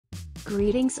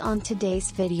Greetings. On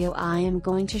today's video I am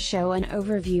going to show an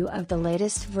overview of the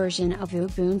latest version of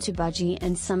Ubuntu Budgie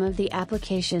and some of the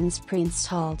applications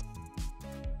pre-installed.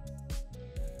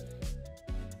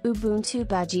 Ubuntu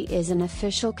Budgie is an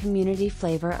official community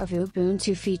flavor of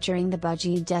Ubuntu featuring the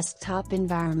Budgie desktop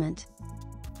environment.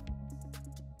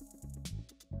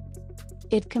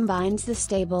 It combines the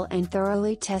stable and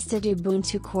thoroughly tested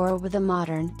Ubuntu core with a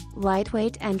modern,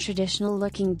 lightweight and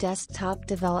traditional-looking desktop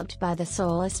developed by the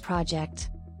Solus project.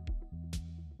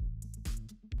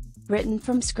 Written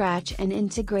from scratch and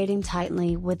integrating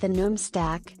tightly with the GNOME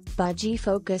stack, Budgie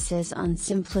focuses on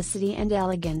simplicity and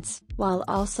elegance, while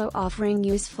also offering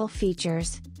useful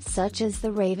features, such as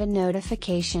the Raven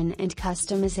notification and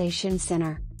customization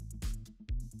center.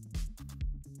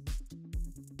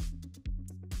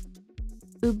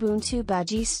 Ubuntu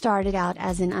Budgie started out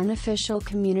as an unofficial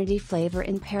community flavor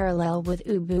in parallel with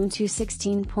Ubuntu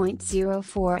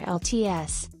 16.04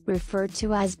 LTS, referred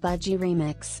to as Budgie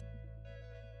Remix.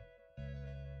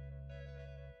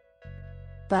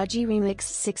 Budgie Remix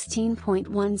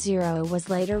 16.10 was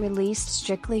later released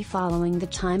strictly following the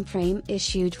timeframe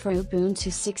issued for Ubuntu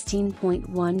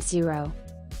 16.10.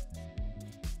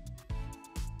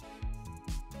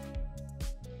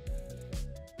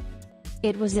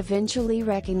 It was eventually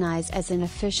recognized as an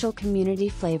official community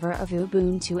flavor of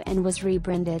Ubuntu and was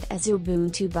rebranded as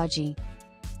Ubuntu Budgie.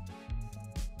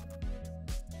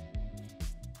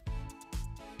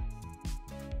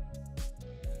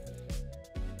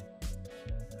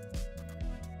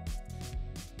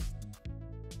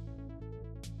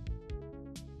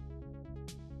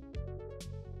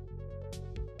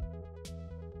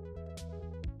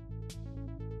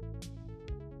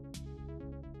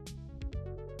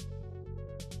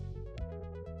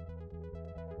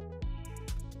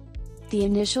 The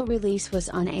initial release was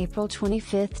on April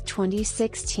 25,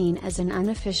 2016 as an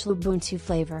unofficial Ubuntu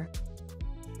flavor.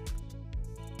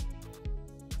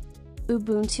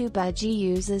 Ubuntu Budgie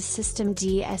uses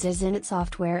systemd as is in its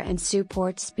software and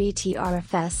supports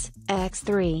BTRFS,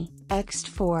 X3,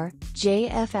 X4,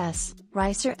 JFS,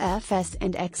 RicerFS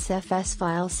and XFS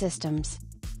file systems.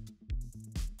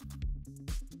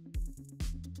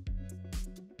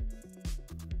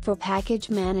 For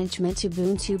package management,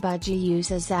 Ubuntu Budgie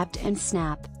uses apt and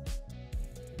snap.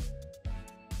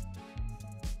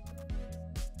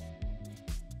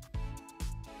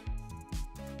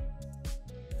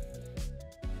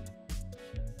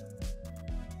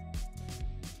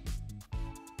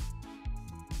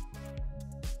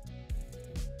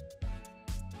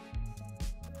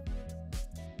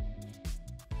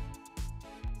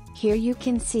 Here you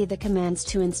can see the commands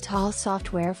to install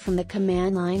software from the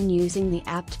command line using the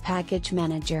apt package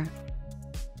manager.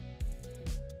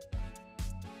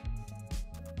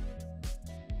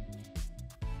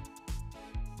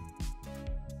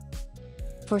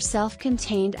 For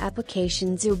self-contained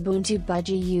applications, Ubuntu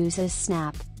Budgie uses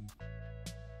snap.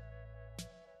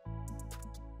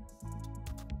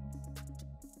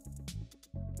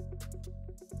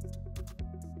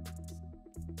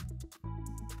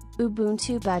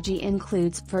 Ubuntu Budgie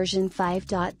includes version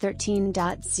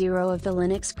 5.13.0 of the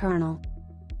Linux kernel.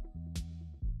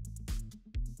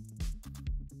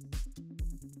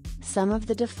 Some of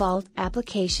the default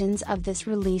applications of this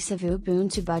release of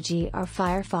Ubuntu Budgie are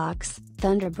Firefox,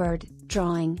 Thunderbird,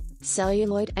 Drawing,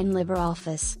 Celluloid and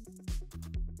LibreOffice.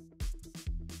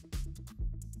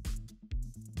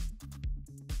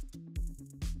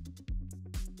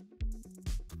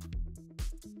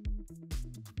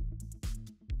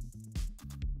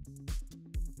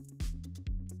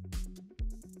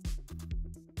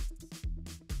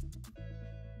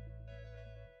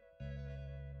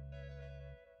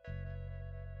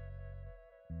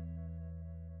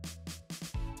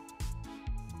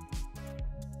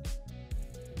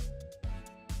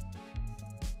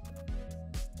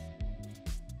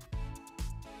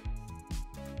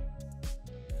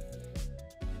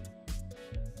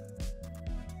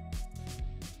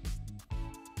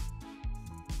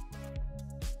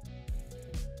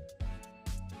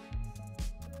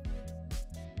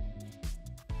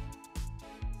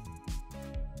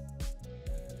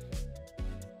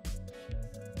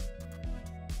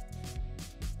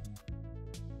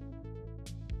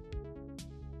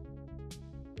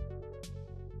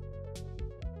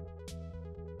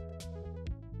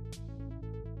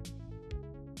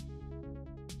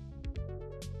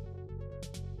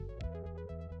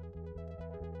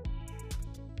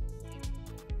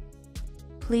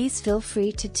 Please feel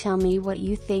free to tell me what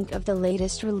you think of the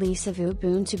latest release of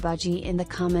Ubuntu Budgie in the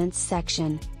comments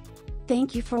section.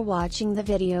 Thank you for watching the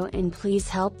video and please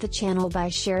help the channel by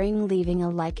sharing, leaving a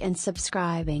like and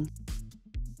subscribing.